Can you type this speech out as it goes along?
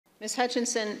Ms.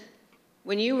 Hutchinson,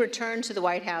 when you returned to the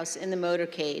White House in the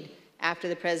motorcade after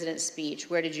the president's speech,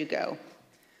 where did you go?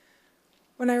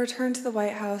 When I returned to the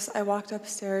White House, I walked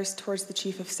upstairs towards the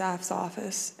Chief of Staff's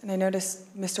office, and I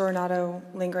noticed Mr. Renato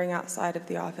lingering outside of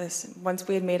the office. Once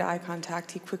we had made eye contact,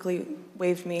 he quickly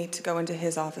waved me to go into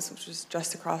his office, which was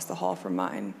just across the hall from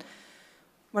mine.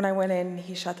 When I went in,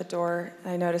 he shut the door,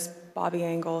 and I noticed Bobby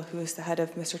Engel, who is the head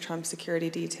of Mr. Trump's security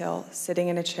detail, sitting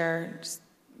in a chair, just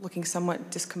looking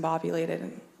somewhat discombobulated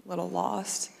and a little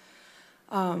lost.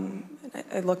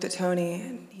 I looked at Tony,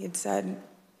 and he had said,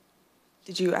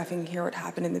 "Did you effing hear what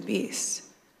happened in the Beast?"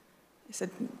 I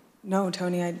said, "No,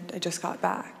 Tony, I just got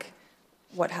back.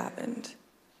 What happened?"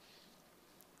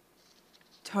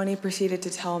 Tony proceeded to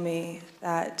tell me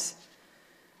that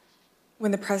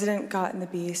when the president got in the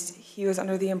Beast, he was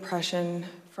under the impression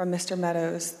from Mr.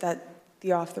 Meadows that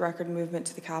the off-the-record movement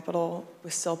to the Capitol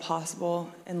was still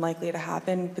possible and likely to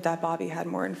happen, but that Bobby had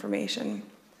more information.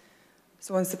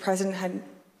 So once the president had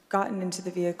gotten into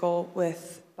the vehicle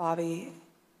with Bobby,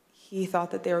 he thought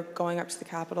that they were going up to the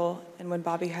Capitol, and when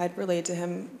Bobby had relayed to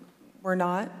him, "We're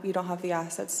not, we don't have the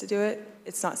assets to do it,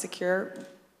 it's not secure,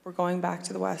 we're going back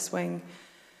to the West Wing,"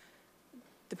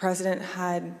 the president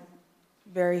had a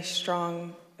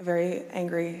very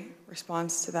angry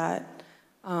response to that.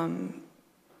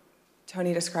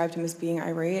 Tony described him as being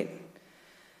irate.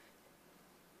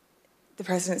 The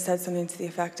president said something to the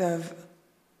effect of,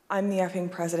 "I'm the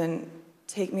effing president,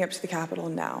 take me up to the Capitol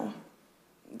now."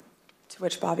 To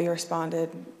which Bobby responded,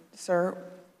 "Sir,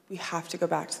 we have to go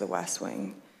back to the West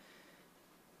Wing."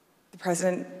 The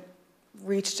president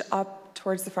reached up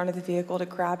towards the front of the vehicle to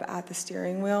grab at the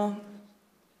steering wheel.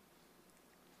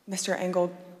 Mr. Engel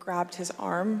grabbed his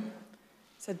arm,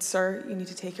 said, "Sir, you need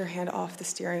to take your hand off the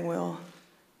steering wheel.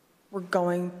 We're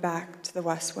going back to the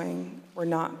West Wing. We're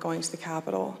not going to the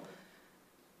Capitol."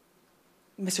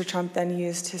 Mr. Trump then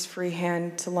used his free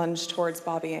hand to lunge towards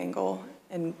Bobby Engel,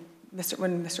 and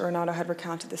when Mr. Renato had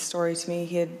recounted this story to me,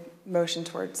 he had motioned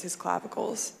towards his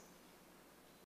clavicles.